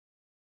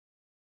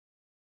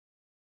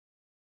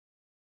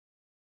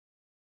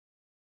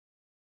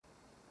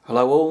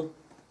Hello all,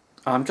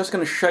 I'm just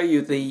going to show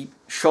you the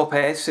shop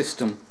air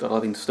system that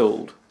I've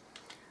installed,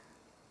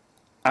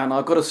 and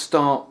I've got to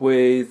start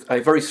with a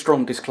very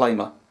strong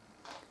disclaimer.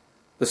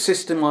 The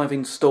system I've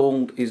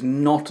installed is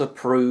not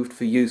approved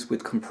for use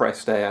with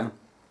compressed air.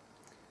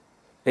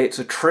 It's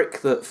a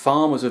trick that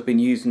farmers have been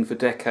using for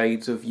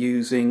decades of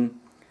using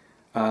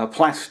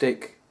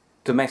plastic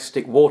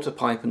domestic water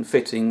pipe and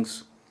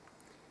fittings.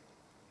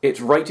 It's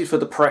rated for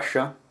the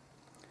pressure,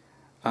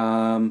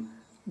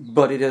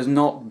 but it has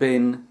not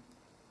been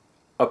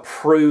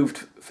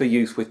approved for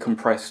use with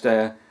compressed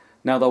air.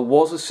 Now, there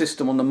was a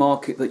system on the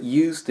market that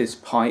used this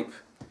pipe.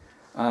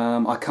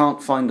 I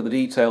can't find the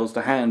details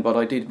to hand, but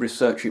I did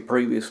research it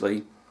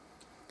previously,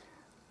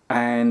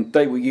 and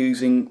they were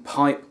using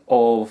pipe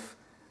of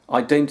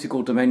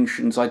identical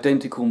dimensions,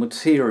 identical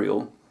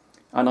material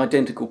and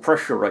identical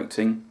pressure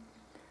rating,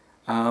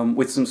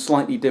 with some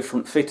slightly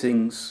different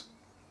fittings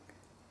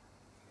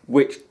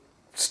which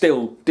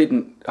still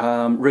didn't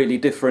really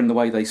differ in the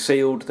way they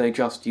sealed. They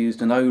just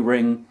used an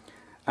O-ring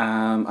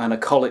and a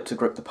collet to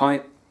grip the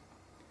pipe.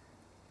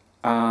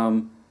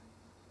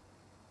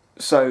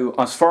 So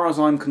as far as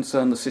I'm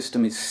concerned, the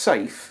system is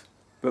safe,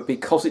 but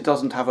because it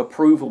doesn't have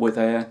approval with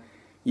air,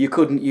 you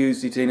couldn't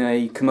use it in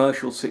a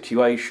commercial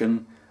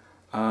situation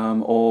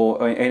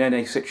or in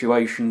any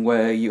situation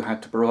where you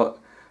had to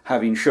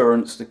have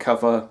insurance to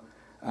cover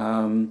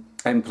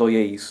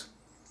employees.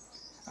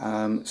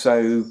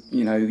 So,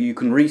 you know, you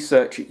can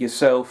research it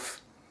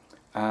yourself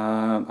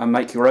and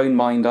make your own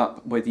mind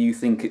up whether you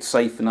think it's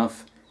safe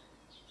enough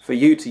for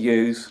you to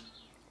use,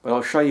 but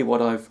I'll show you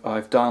what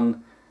I've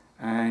done,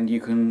 and you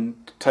can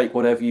take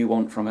whatever you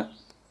want from it.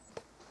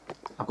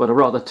 I've got a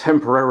rather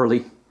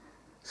temporarily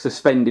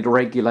suspended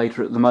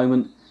regulator at the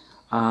moment.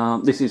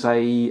 This is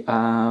a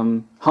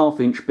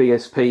half-inch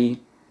BSP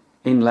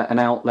inlet and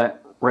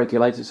outlet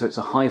regulator, so it's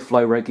a high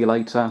flow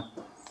regulator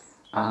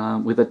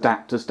with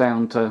adapters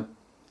down to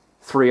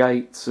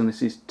 3/8, and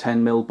this is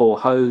 10mm bore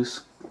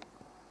hose.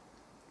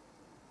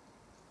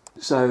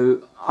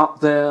 So up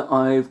there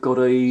I've got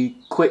a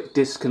quick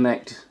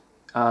disconnect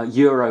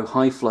Euro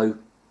high flow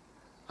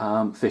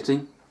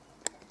fitting,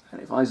 and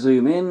if I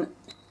zoom in,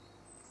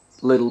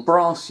 little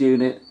brass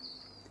unit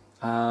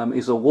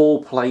is a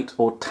wall plate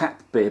or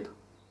tap bib.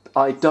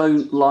 I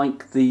don't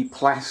like the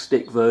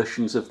plastic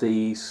versions of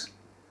these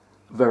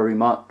very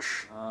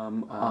much.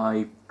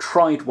 I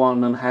tried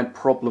one and had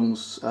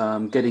problems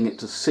getting it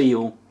to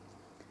seal,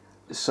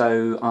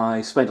 so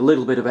I spent a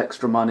little bit of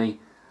extra money,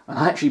 and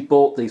I actually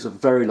bought these a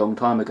very long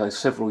time ago,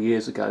 several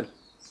years ago.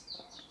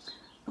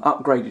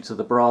 Upgraded to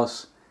the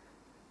brass,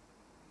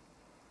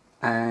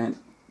 and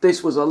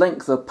this was a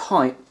length of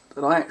pipe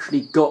that I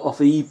actually got off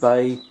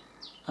eBay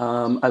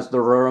as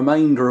the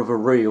remainder of a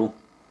reel,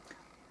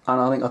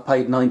 and I think I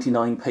paid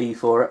 99p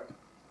for it.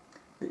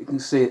 But you can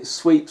see it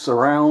sweeps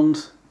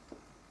around,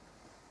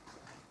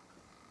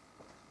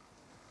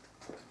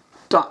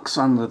 ducks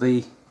under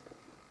the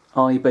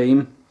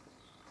I-beam,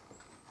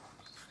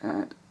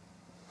 and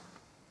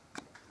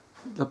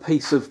the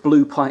piece of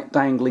blue pipe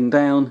dangling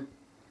down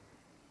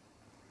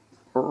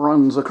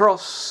runs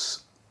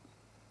across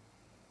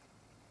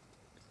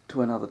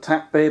to another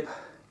tap bib.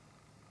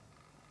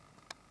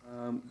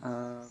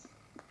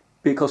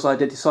 Because I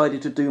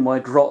decided to do my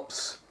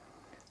drops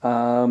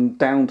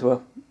down to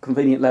a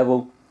convenient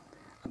level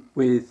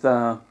with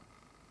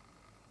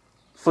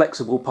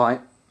flexible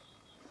pipe,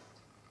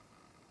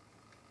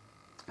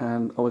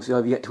 and obviously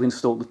I've yet to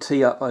install the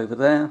tee-up over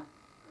there.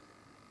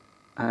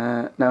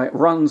 Now it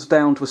runs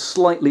down to a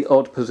slightly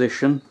odd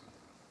position,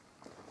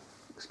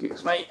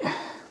 excuse me,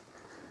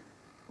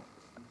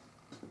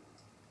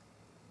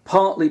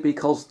 partly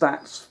because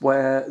that's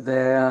where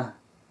there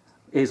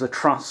is a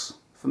truss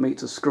for me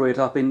to screw it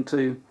up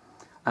into,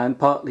 and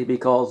partly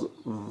because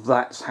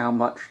that's how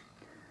much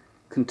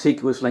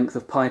contiguous length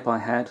of pipe I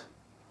had.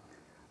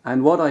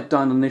 And what I'd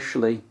done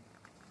initially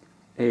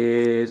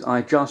is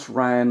I just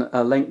ran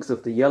a length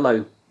of the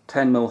yellow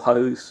 10mm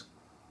hose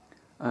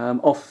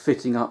off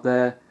fitting up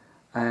there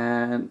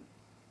and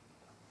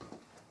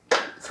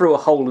through a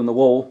hole in the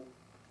wall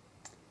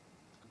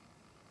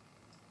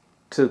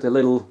to the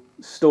little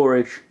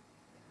storage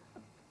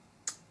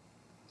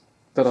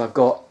that I've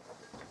got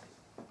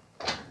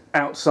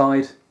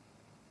outside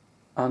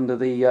under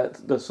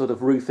the sort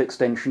of roof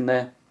extension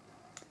there.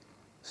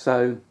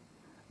 So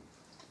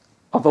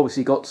I've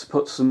obviously got to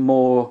put some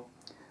more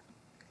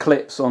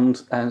clips on,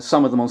 and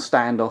some of them on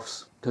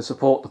standoffs to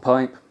support the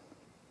pipe.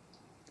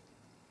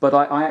 But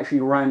I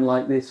actually ran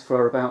like this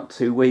for about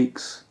 2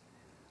 weeks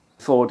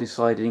before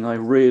deciding I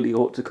really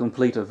ought to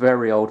complete a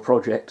very old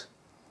project,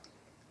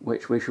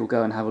 which we shall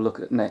go and have a look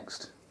at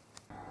next.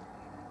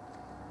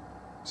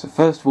 So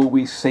first of all,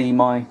 we see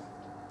my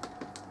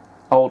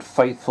old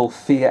faithful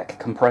Fiat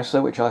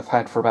Compressor, which I've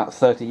had for about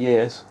 30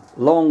 years.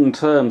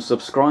 Long-term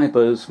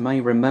subscribers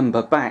may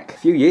remember back a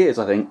few years,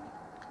 I think,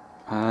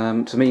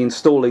 to me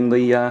installing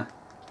the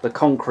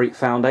concrete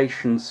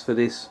foundations for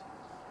this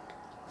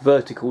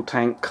vertical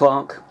tank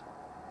Clark,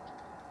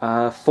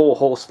 4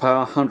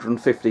 horsepower,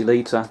 150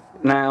 litre.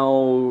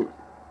 Now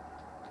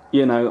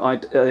you know,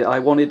 I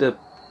wanted to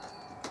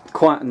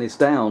quieten this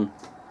down,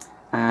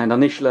 and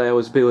initially I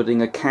was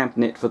building a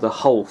cabinet for the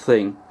whole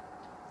thing.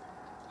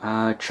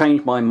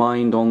 Changed my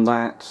mind on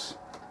that,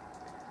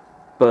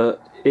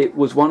 but it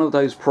was one of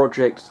those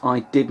projects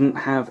I didn't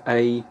have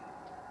a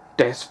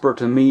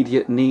desperate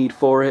immediate need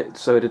for it,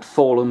 so it had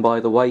fallen by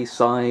the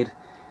wayside.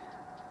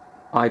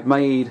 I'd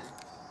made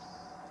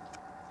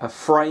a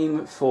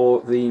frame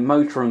for the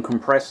motor and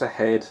compressor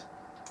head,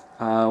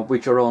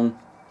 which are on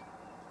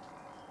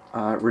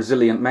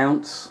resilient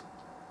mounts,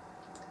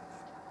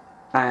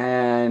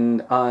 and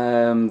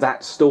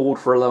that stalled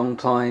for a long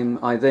time.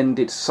 I then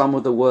did some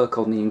of the work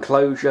on the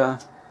enclosure,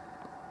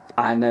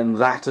 and then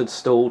that had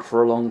stalled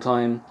for a long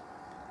time.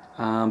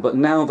 But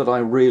now that I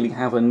really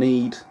have a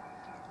need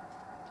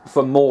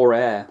for more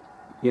air,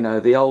 you know,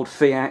 the old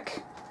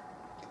Fiat,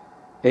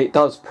 it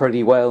does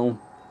pretty well,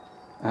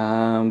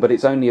 but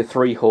it's only a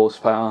 3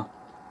 horsepower,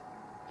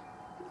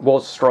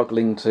 was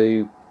struggling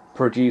to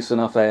produce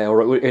enough air,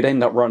 or it'd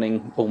end up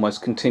running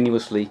almost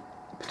continuously,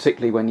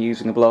 particularly when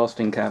using a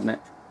blasting cabinet.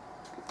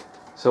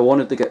 So I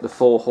wanted to get the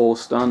 4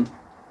 horse done.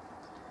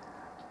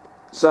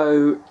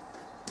 So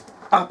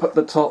up at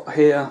the top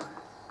here,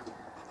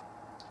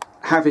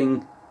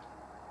 having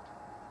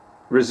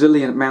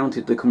resilient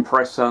mounted the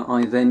compressor,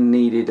 I then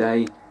needed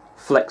a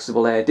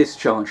flexible air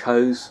discharge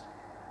hose,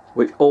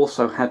 which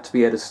also had to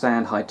be able to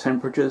stand high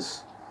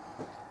temperatures.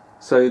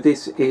 So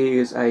this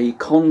is a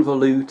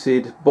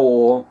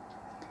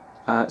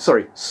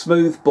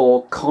smooth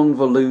bore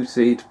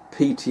convoluted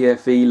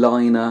PTFE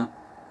liner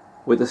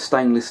with a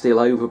stainless steel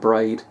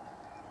overbraid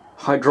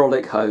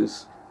hydraulic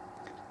hose.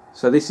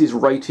 So this is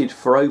rated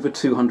for over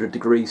 200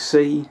 degrees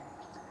C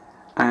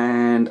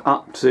and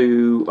up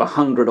to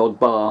 100 odd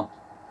bar.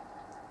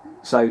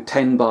 So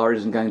 10 bar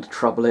isn't going to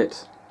trouble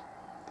it.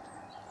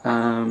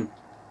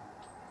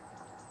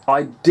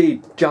 I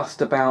did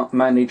just about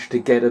manage to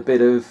get a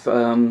bit of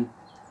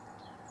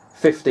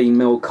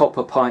 15mm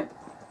copper pipe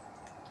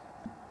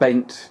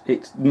bent.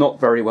 It's not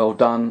very well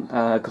done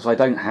because I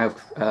don't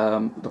have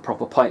the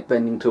proper pipe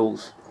bending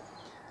tools.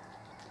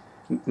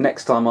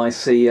 Next time I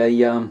see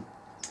a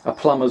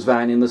plumber's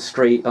van in the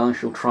street, I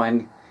shall try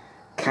and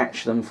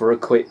catch them for a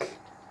quick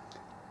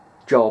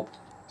job.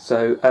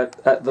 So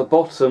at the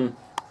bottom,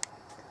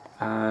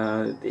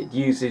 it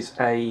uses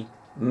a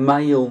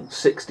male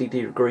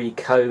 60-degree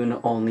cone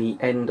on the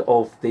end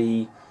of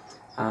the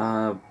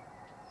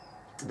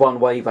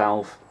one-way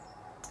valve,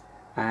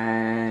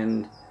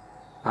 and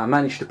I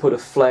managed to put a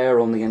flare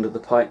on the end of the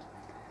pipe.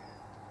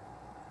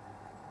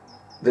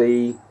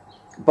 The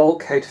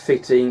bulkhead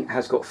fitting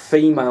has got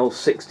female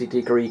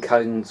 60-degree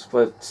cones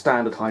for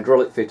standard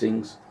hydraulic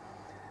fittings,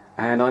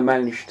 and I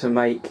managed to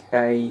make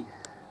a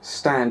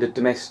standard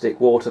domestic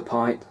water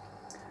pipe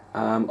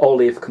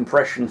olive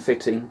compression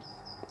fitting,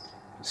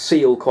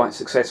 seal quite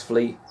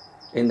successfully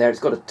in there.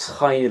 It's got a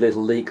tiny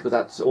little leak, but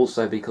that's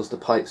also because the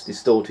pipe's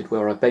distorted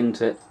where I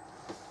bent it.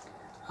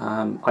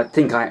 I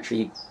think I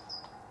actually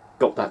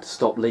got that to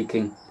stop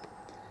leaking.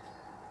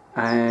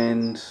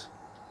 And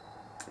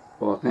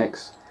what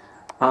next?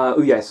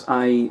 Oh yes,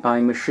 I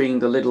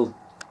machined a little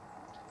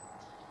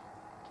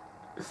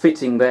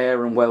fitting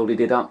there and welded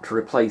it up to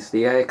replace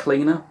the air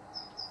cleaner,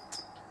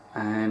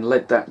 and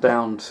led that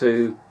down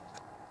to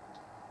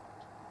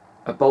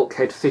a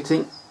bulkhead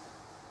fitting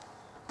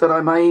that I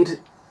made,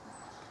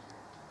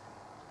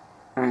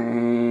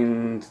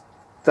 and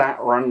that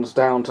runs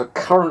down to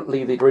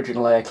currently the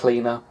original air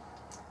cleaner,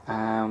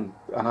 and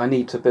I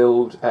need to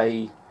build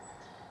a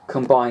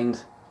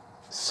combined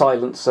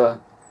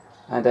silencer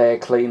and air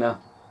cleaner.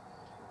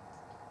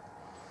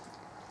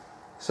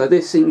 So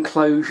this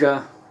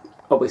enclosure,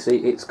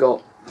 obviously it's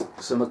got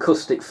some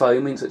acoustic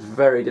foaming, so it's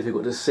very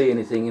difficult to see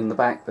anything in the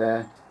back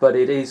there, but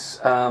it is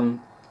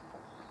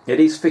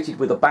fitted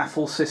with a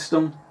baffle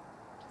system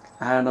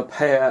and a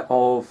pair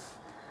of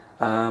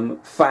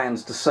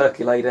fans to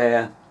circulate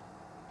air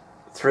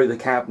through the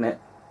cabinet,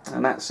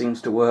 and that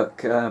seems to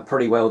work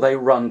pretty well. They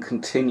run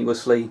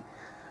continuously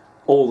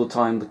all the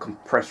time the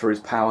compressor is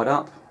powered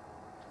up.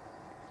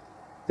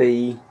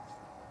 The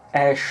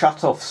air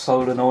shut-off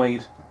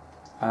solenoid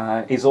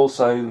is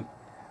also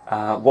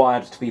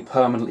wired to be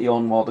permanently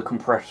on while the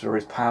compressor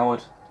is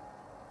powered.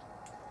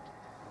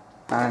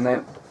 And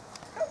then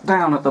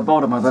down at the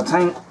bottom of the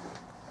tank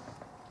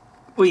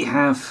we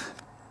have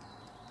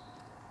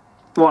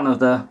one of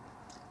the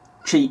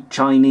cheap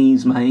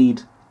Chinese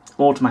made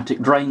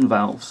automatic drain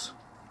valves.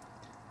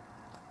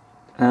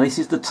 Now this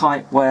is the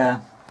type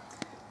where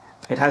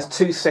it has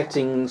 2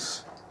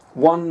 settings.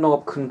 One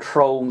knob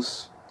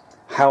controls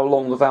how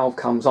long the valve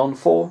comes on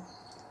for,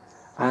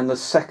 and the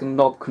second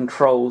knob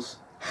controls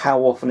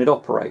how often it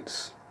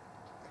operates.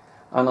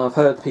 And I've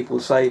heard people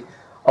say,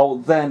 oh,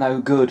 they're no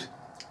good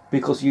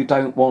because you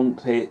don't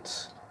want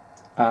it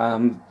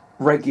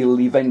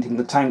regularly venting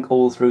the tank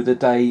all through the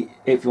day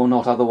if you're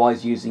not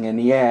otherwise using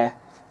any air,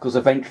 because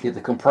eventually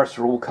the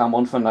compressor will come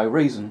on for no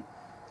reason.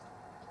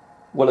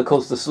 Well, of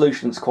course the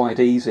solution's quite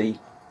easy.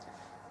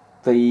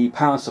 The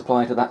power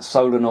supply to that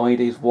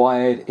solenoid is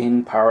wired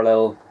in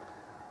parallel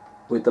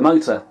with the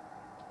motor,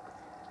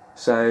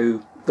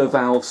 So the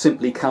valve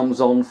simply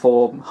comes on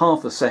for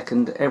half a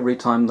second every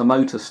time the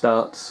motor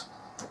starts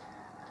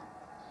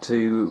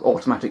to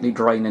automatically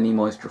drain any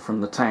moisture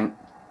from the tank.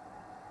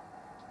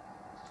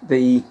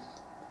 The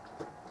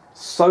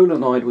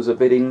solenoid was a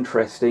bit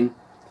interesting.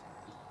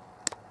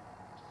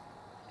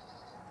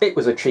 It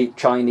was a cheap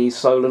Chinese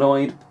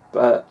solenoid,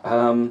 but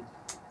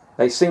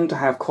they seem to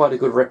have quite a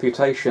good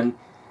reputation,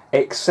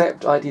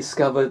 except I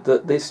discovered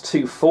that this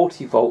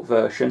 240 volt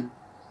version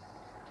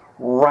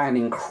ran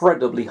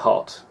incredibly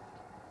hot.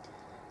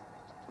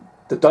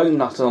 The dome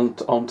nut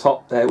on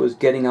top there was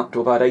getting up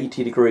to about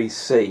 80 degrees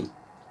C.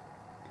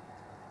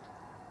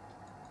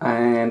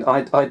 And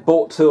I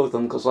bought two of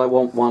them because I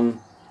want one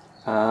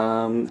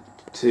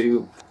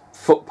to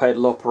foot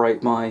pedal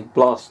operate my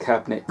blast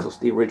cabinet, because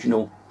the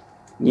original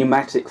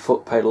pneumatic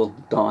foot pedal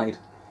died.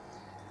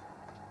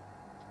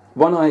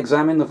 When I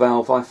examined the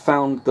valve, I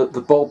found that the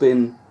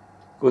bobbin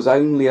was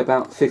only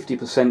about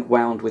 50%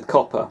 wound with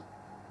copper.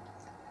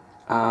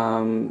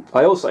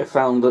 I also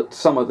found that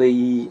some of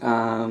the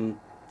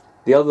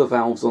other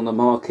valves on the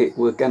market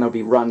were going to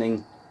be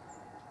running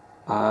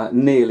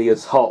nearly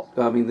as hot.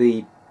 I mean,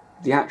 the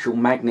actual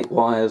magnet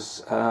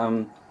wires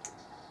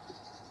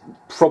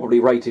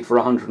probably rated for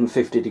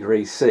 150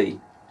 degrees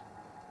C.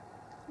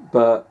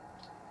 But,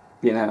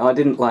 you know, I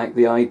didn't like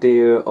the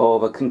idea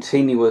of a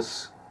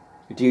continuous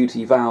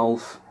duty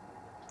valve,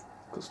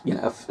 because, you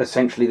know,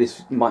 essentially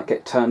this might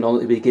get turned on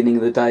at the beginning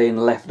of the day and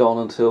left on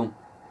until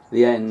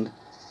the end.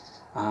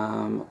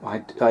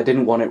 I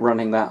didn't want it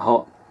running that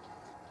hot.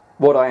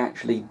 What I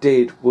actually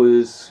did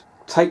was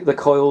take the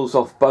coils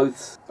off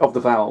both of the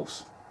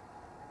valves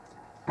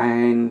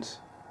and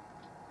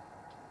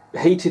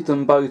heated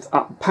them both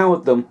up,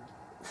 powered them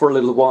for a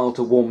little while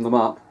to warm them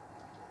up,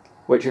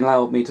 which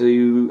allowed me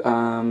to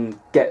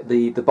get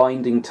the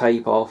binding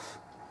tape off.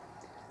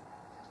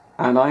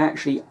 And I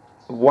actually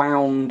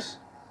wound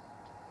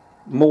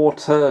more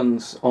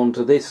turns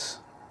onto this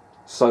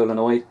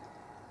solenoid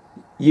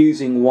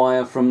using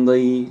wire from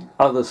the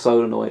other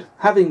solenoid,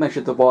 having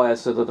measured the wire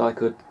so that I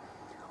could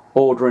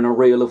order in a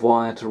reel of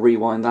wire to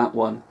rewind that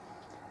one.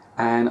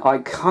 And I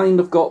kind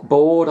of got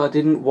bored. I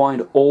didn't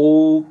wind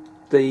all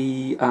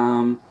the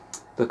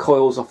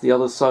coils off the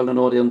other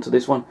solenoid onto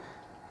this one.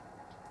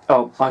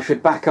 Oh, I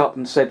should back up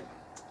and said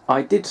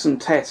I did some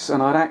tests,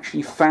 and I'd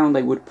actually found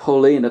they would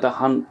pull in at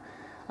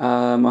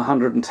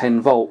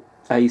 110 volt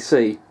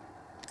AC.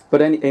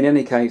 But in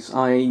any case,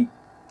 I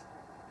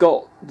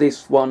got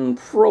this one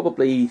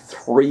probably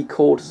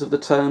 3/4 of the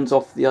turns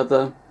off the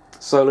other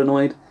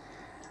solenoid,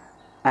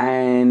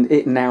 and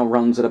it now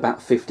runs at about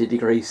 50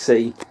 degrees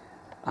C,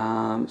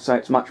 so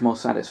it's much more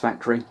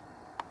satisfactory.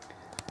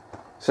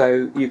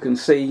 So you can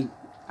see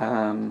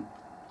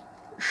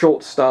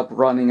short stub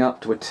running up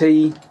to a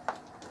T,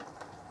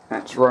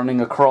 that's running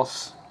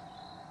across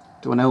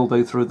to an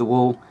elbow through the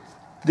wall.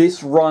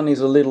 This run is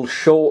a little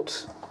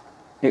short,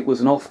 it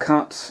was an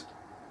offcut,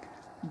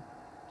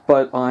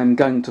 but I'm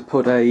going to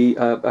put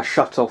a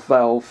shut-off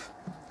valve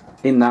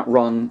in that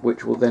run,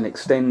 which will then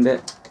extend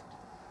it.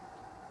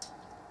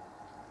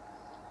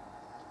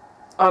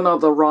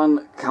 Another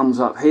run comes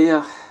up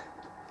here,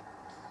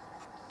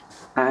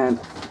 and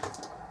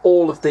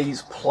all of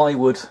these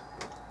plywood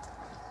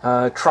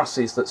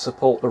trusses that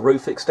support the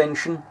roof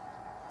extension,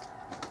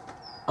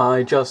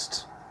 I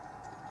just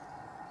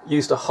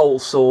used a hole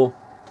saw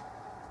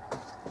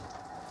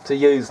to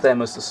use them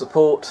as the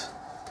support.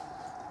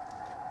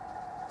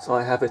 So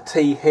I have a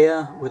T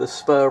here with a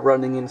spur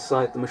running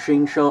inside the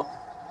machine shop,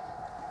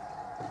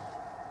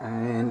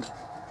 and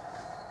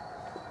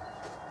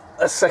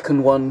a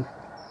second one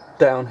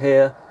down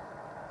here,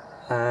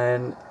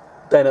 and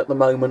then at the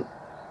moment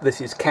this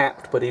is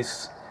capped but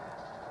is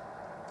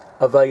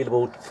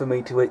available for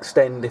me to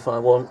extend if I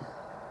want.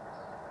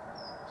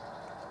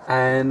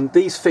 And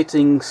these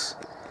fittings,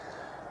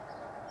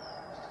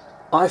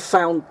 I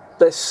found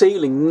they're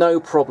sealing no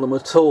problem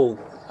at all.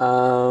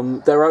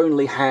 They're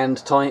only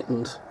hand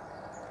tightened,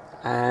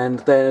 and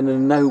they're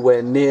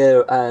nowhere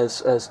near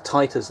as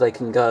tight as they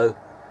can go,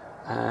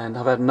 and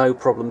I've had no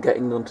problem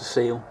getting them to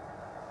seal.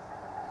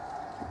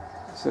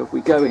 So if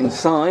we go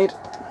inside,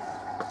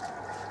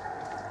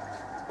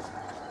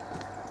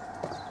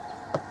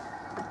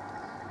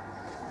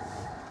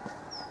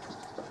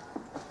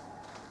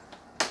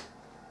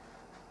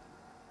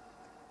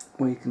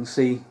 we can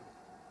see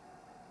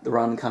the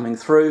run coming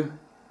through,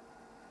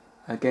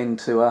 again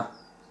to a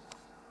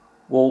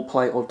wall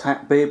plate or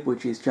tap bib,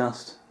 which is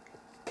just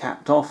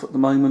capped off at the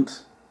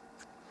moment.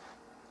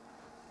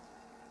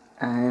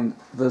 And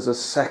there's a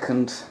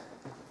second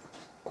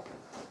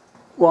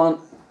one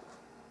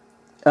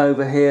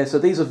over here. So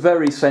these are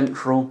very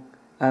central,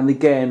 and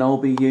again I'll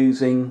be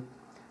using,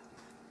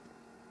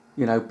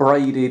 you know,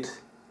 braided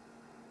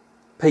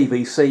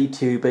PVC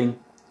tubing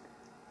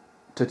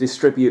to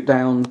distribute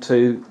down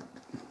to,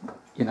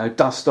 you know,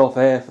 dust off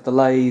air for the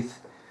lathe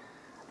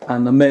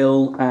and the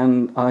mill,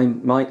 and I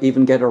might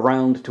even get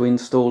around to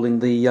installing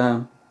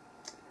the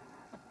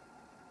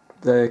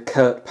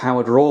Kurt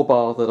powered raw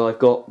bar that I've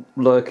got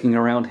lurking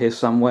around here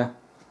somewhere.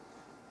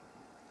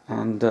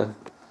 And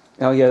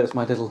oh yeah, that's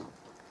my little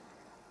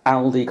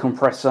Aldi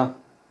compressor,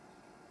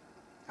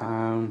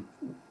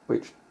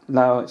 which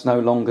now it's no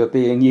longer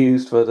being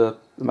used for the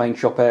main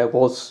shop air,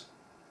 was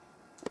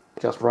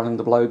just running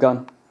the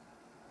blowgun.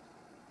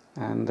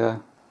 And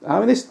I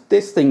mean,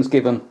 this thing's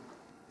given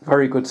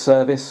very good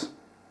service.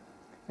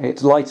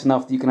 It's light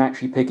enough that you can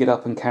actually pick it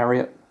up and carry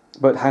it,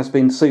 but has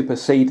been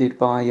superseded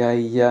by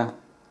a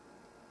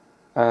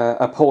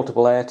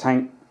portable air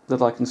tank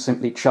that I can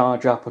simply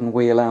charge up and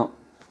wheel out.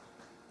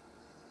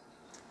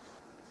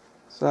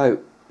 So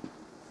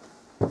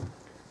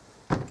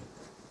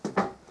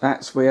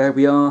that's where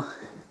we are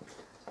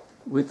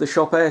with the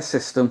shop air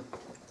system.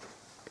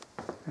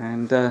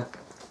 And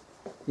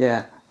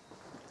yeah,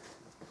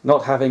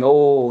 not having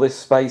all this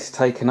space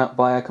taken up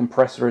by a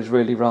compressor is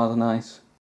really rather nice.